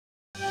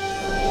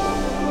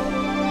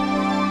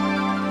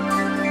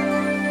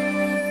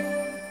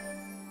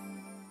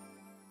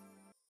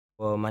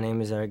My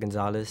name is Erick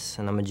Gonzalez,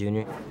 and I'm a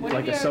junior.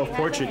 Like a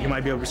self-portrait, you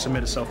might be able to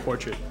submit a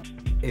self-portrait.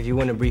 If you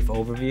want a brief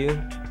overview,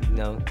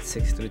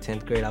 6th through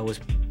 10th grade, I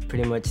was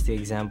pretty much the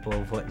example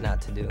of what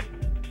not to do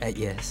at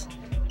Yes.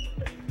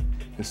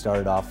 He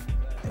started off,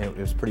 and it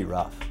was pretty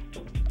rough.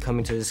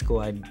 Coming to this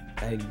school, I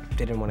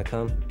didn't want to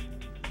come.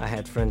 I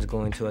had friends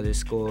going to other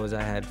schools.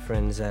 I had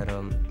friends that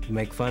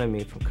make fun of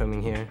me for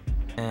coming here.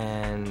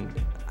 And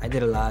I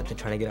did a lot to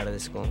try to get out of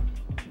this school.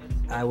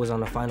 I was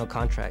on a final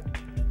contract.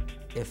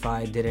 If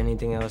I did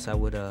anything else, I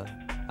would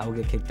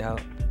get kicked out.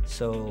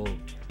 So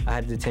I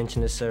had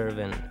detention to serve,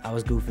 and I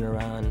was goofing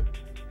around,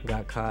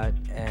 got caught,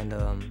 and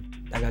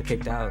I got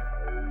kicked out.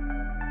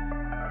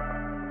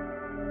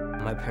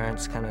 My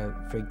parents kind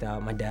of freaked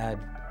out. My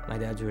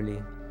dad's really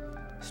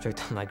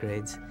strict on my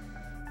grades.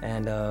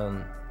 And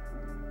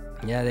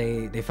yeah,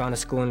 they found a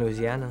school in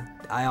Louisiana.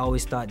 I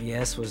always thought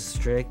Yes was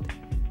strict.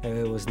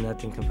 It was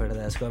nothing compared to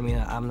that school. I mean,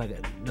 I'm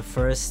like, the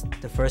first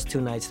 2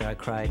 nights that I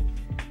cried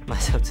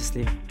myself to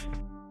sleep.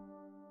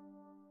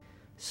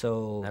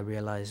 So I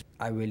realized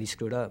I really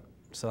screwed up.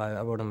 So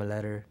I wrote him a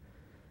letter,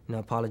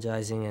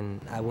 apologizing, and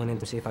I went in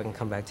to see if I can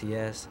come back to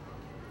Yes.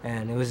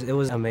 And it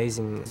was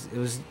amazing. It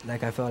was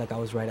like I felt like I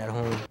was right at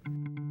home.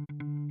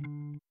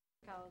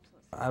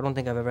 I don't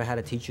think I've ever had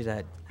a teacher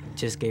that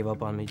just gave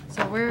up on me.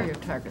 So where are your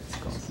target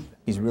schools?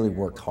 He's really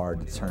worked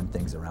hard to turn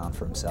things around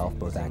for himself,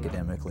 both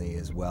academically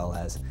as well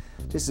as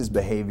just his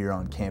behavior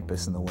on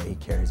campus and the way he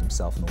carries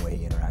himself and the way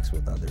he interacts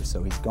with others.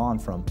 So he's gone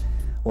from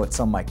what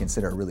some might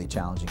consider a really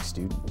challenging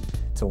student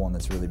to one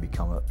that's really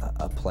become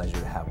a pleasure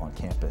to have on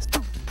campus.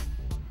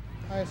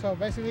 All right, so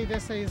basically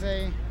this is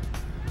a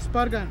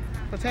spud gun,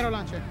 potato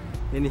launcher.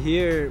 In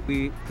here,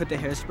 we put the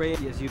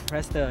hairspray. As you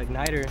press the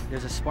igniter,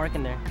 there's a spark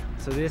in there.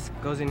 So this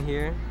goes in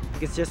here.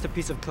 It's just a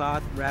piece of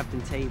cloth wrapped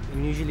in tape.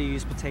 And usually you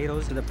use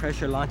potatoes, so the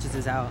pressure launches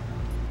this out.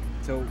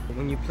 So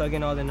when you plug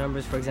in all the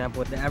numbers, for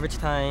example, the average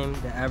time,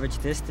 the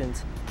average distance,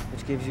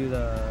 which gives you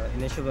the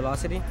initial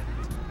velocity.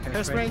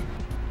 Hairspray.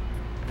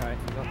 All right,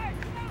 go.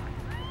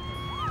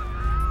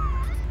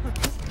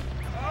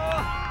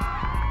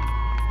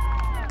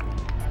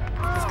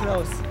 It's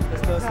close.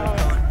 It's close to the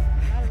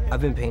phone.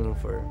 I've been painting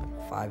for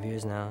 5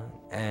 years now,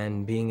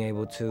 and being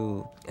able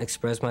to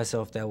express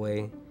myself that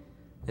way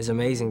is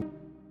amazing.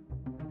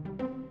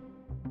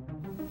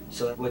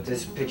 So what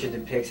this picture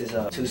depicts is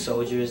 2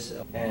 soldiers,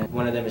 and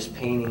one of them is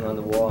painting on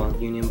the wall,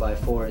 Union by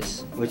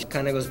Force, which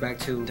kind of goes back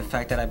to the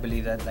fact that I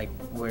believe that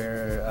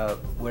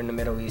we're in the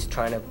Middle East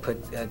trying to put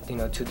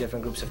 2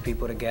 different groups of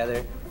people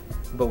together,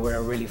 but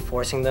we're really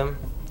forcing them.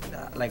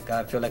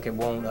 I feel like it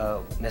won't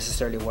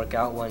necessarily work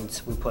out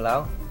once we pull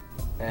out.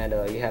 And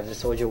you have the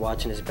soldier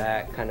watching his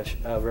back, kind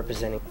of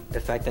representing the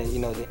fact that,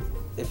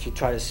 if you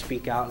try to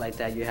speak out like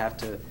that, you have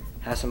to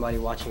have somebody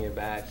watching your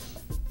back.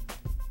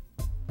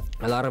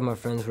 A lot of my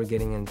friends were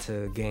getting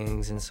into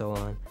gangs and so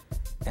on.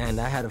 And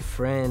I had a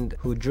friend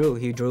who drew.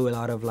 He drew a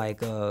lot of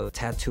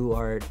tattoo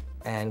art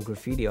and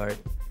graffiti art.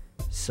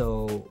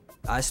 So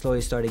I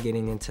slowly started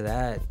getting into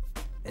that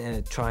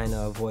and trying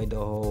to avoid the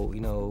whole,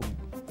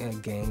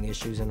 gang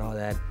issues and all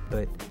that.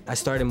 But I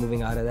started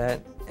moving out of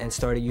that and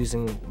started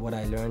using what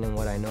I learned and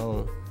what I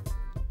know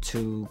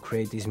to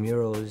create these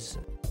murals.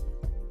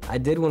 I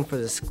did one for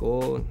the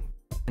school.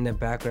 In the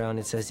background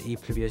it says E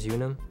pluribus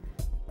unum,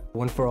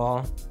 one for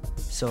all.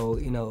 So,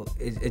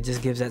 it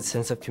just gives that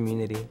sense of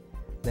community,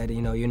 that,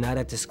 you're not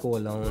at the school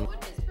alone.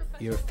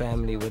 You're a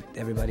family with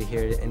everybody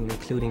here, and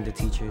including the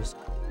teachers.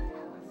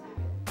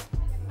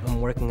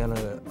 I'm working on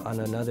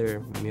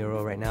another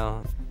mural right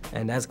now,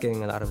 and that's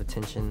getting a lot of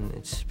attention.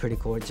 It's pretty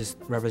cool, just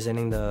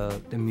representing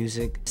the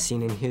music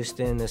scene in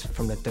Houston is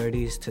from the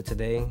 30s to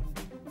today.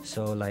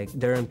 So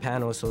they're in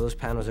panels, so those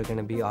panels are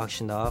gonna be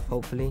auctioned off,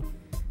 hopefully.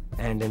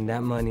 And then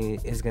that money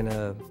is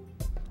gonna,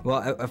 well,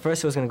 at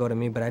first it was gonna go to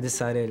me, but I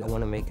decided I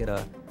wanna make it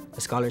a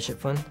scholarship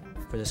fund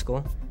for the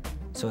school.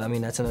 So, I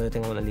mean, that's another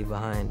thing I wanna leave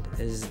behind,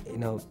 is,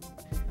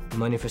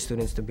 money for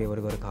students to be able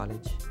to go to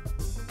college.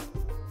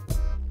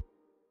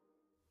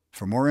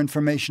 For more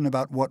information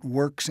about what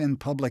works in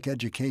public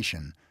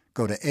education,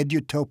 go to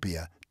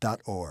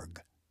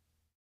edutopia.org.